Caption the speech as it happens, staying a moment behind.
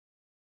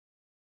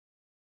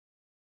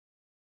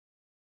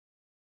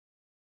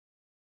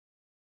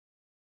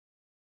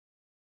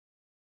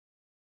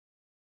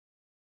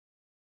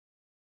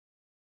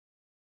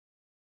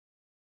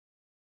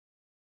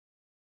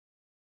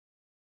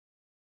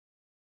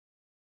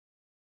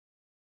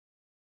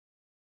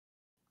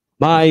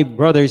My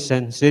brothers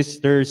and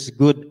sisters,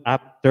 good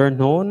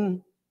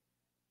afternoon.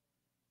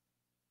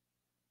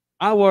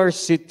 Our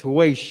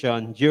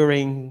situation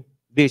during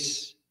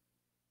this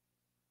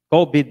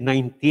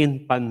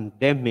COVID-19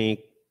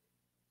 pandemic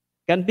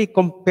can be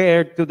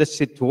compared to the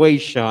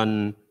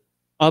situation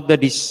of the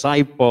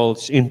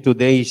disciples in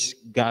today's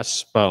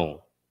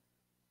gospel.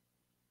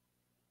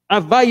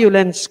 A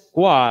violent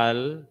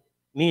squall,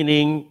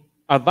 meaning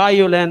a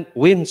violent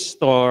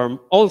windstorm,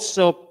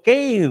 also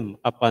came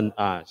upon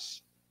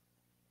us.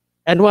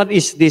 And what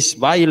is this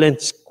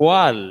violent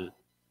squall?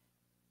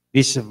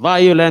 This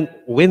violent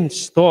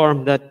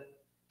windstorm that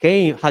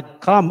had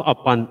come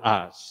upon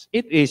us.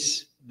 It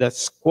is the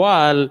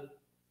squall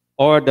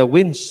or the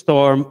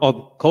windstorm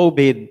of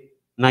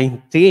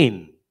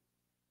COVID-19.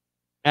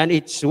 And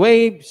its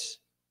waves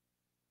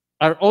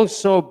are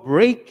also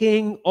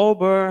breaking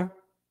over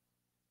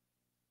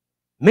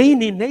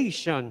many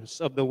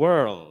nations of the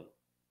world.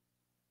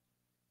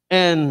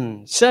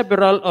 And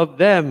several of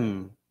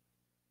them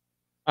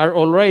are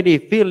already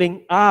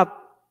filling up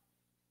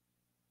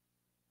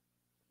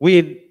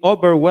with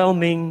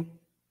overwhelming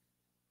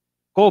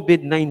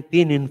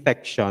COVID-19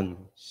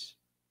 infections.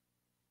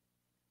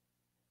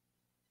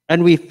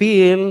 And we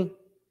feel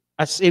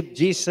as if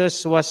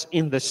Jesus was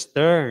in the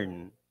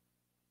stern.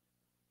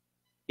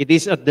 It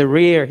is at the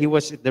rear. He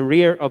was at the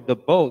rear of the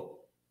boat,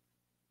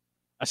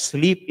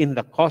 asleep in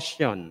the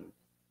cushion.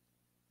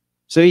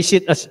 So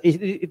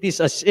it is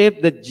as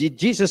if that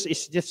Jesus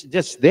is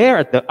just there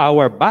at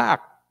our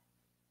back.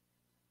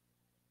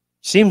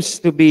 Seems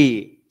to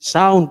be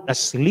sound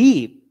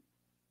asleep.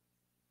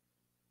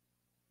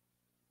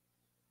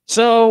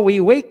 So we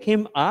wake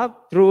him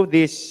up through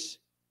this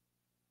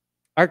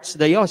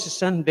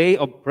Archdiocesan Day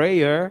of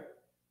Prayer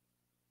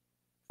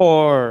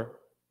for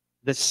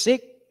the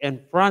sick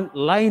and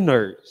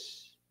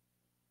frontliners.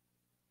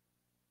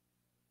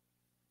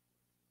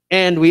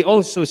 And we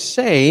also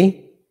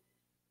say,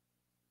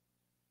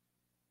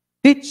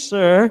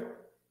 Teacher,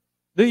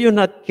 do you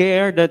not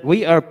care that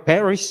we are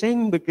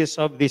perishing because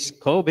of this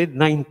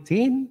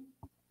COVID-19?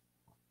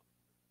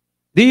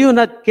 Do you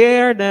not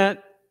care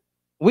that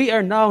we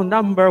are now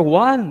number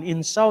one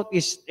in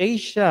Southeast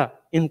Asia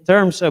in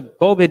terms of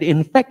COVID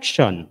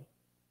infection?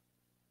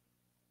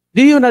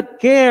 Do you not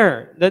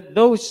care that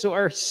those who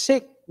are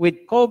sick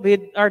with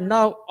COVID are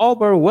now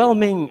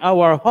overwhelming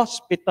our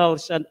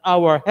hospitals and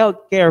our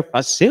healthcare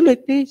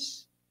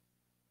facilities?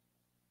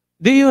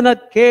 Do you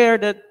not care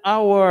that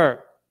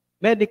our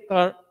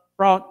medical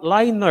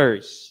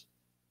frontliners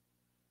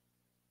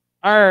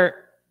are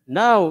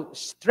now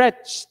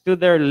stretched to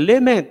their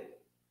limit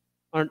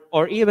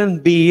or even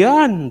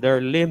beyond their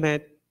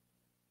limit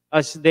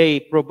as they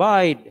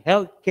provide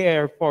health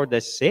care for the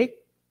sick?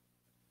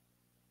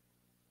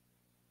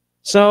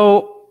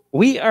 So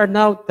we are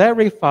now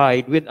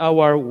terrified with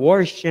our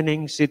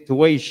worsening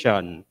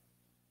situation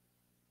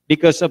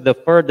because of the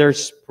further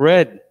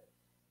spread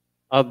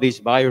of this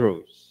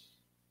virus.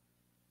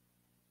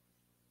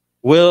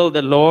 Will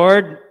the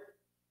Lord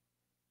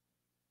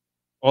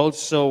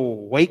also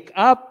wake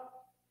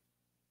up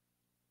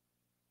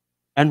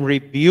and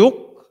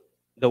rebuke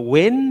the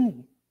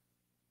wind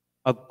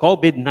of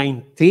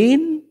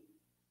COVID-19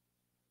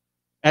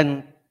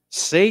 and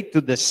say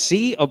to the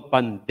sea of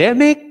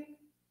pandemic,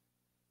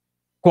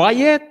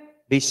 quiet,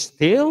 be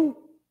still?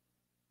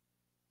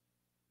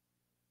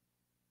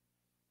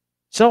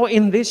 So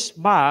in this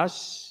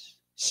Mass,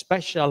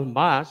 special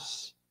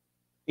Mass,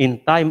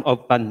 in time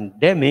of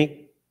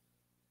pandemic,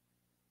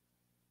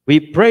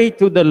 we pray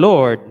to the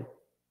Lord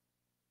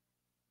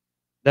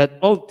that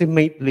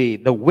ultimately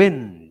the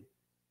wind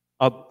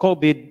of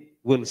COVID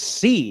will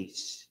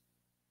cease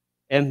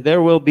and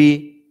there will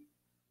be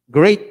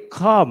great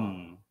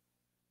calm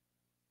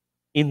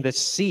in the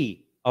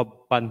sea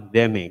of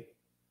pandemic.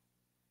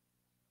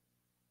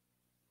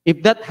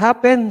 If that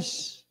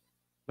happens,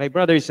 my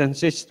brothers and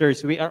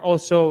sisters, we have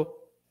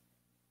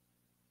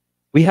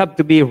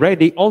to be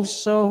ready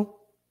also,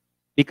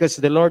 because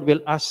the Lord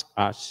will ask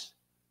us,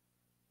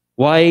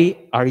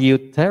 why are you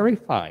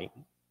terrified?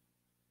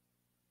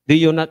 Do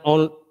you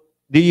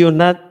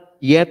not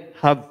yet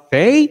have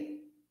faith?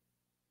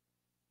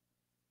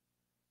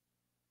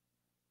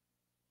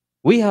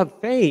 We have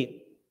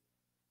faith,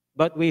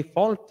 but we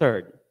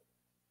faltered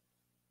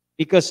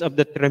because of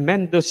the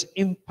tremendous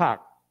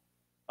impact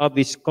of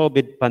this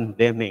COVID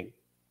pandemic.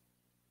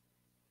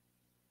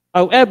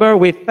 However,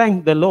 we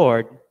thank the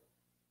Lord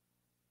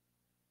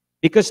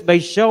because by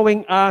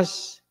showing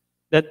us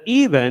that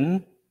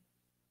even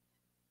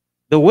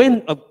the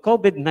wind of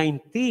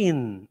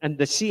COVID-19 and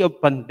the sea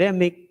of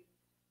pandemic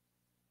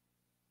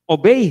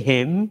obey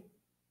Him,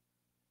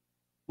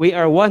 we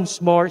are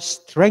once more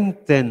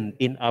strengthened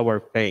in our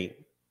faith.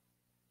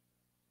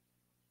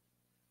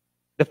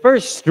 The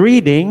first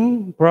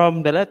reading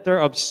from the letter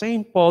of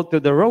St. Paul to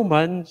the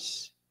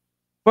Romans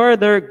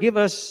further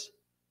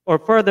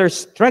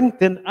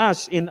strengthen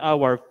us in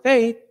our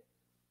faith,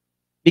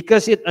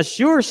 because it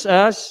assures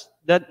us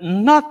that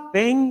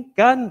nothing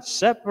can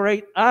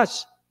separate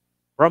us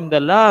from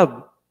the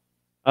love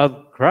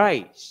of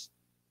Christ.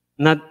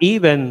 not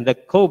even the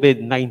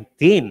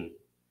COVID-19.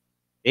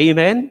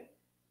 Amen?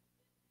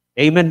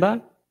 Amen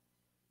ba?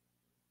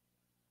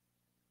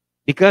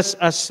 Because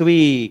as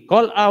we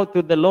call out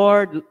to the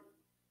Lord,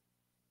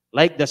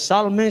 like the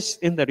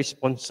psalmist in the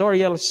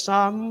responsorial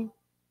psalm,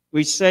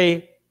 we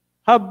say,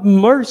 have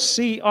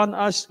mercy on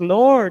us,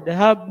 Lord,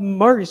 have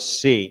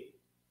mercy.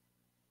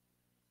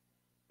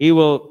 We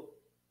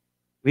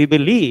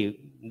believe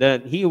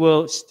that He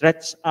will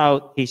stretch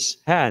out His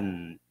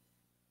hand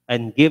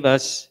and give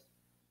us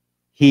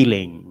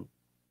healing.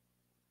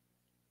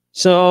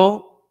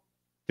 So,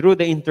 through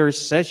the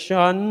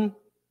intercession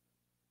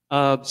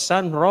of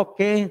San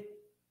Roque,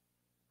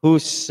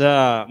 whose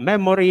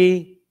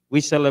memory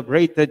we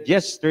celebrated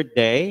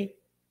yesterday,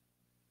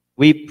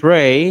 we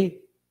pray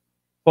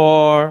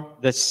for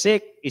the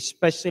sick,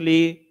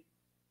 especially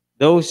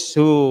those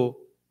who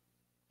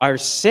are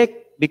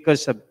sick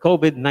because of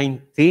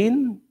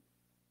COVID-19,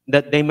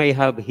 that they may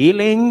have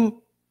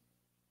healing.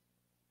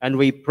 And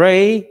we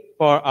pray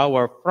for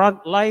our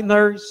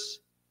frontliners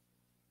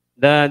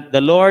that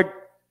the Lord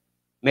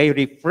may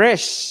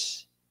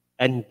refresh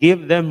and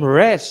give them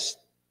rest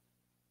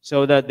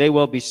so that they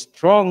will be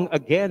strong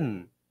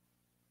again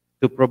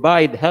to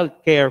provide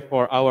health care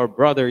for our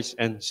brothers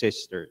and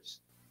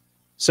sisters.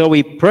 So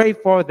we pray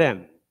for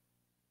them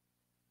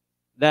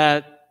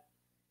that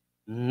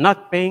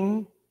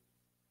nothing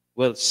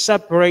will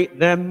separate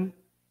them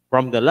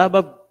from the love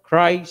of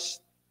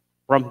Christ,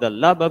 from the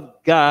love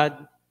of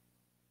God,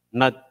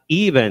 not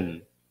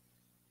even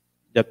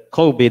the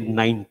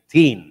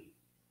COVID-19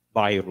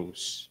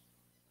 virus.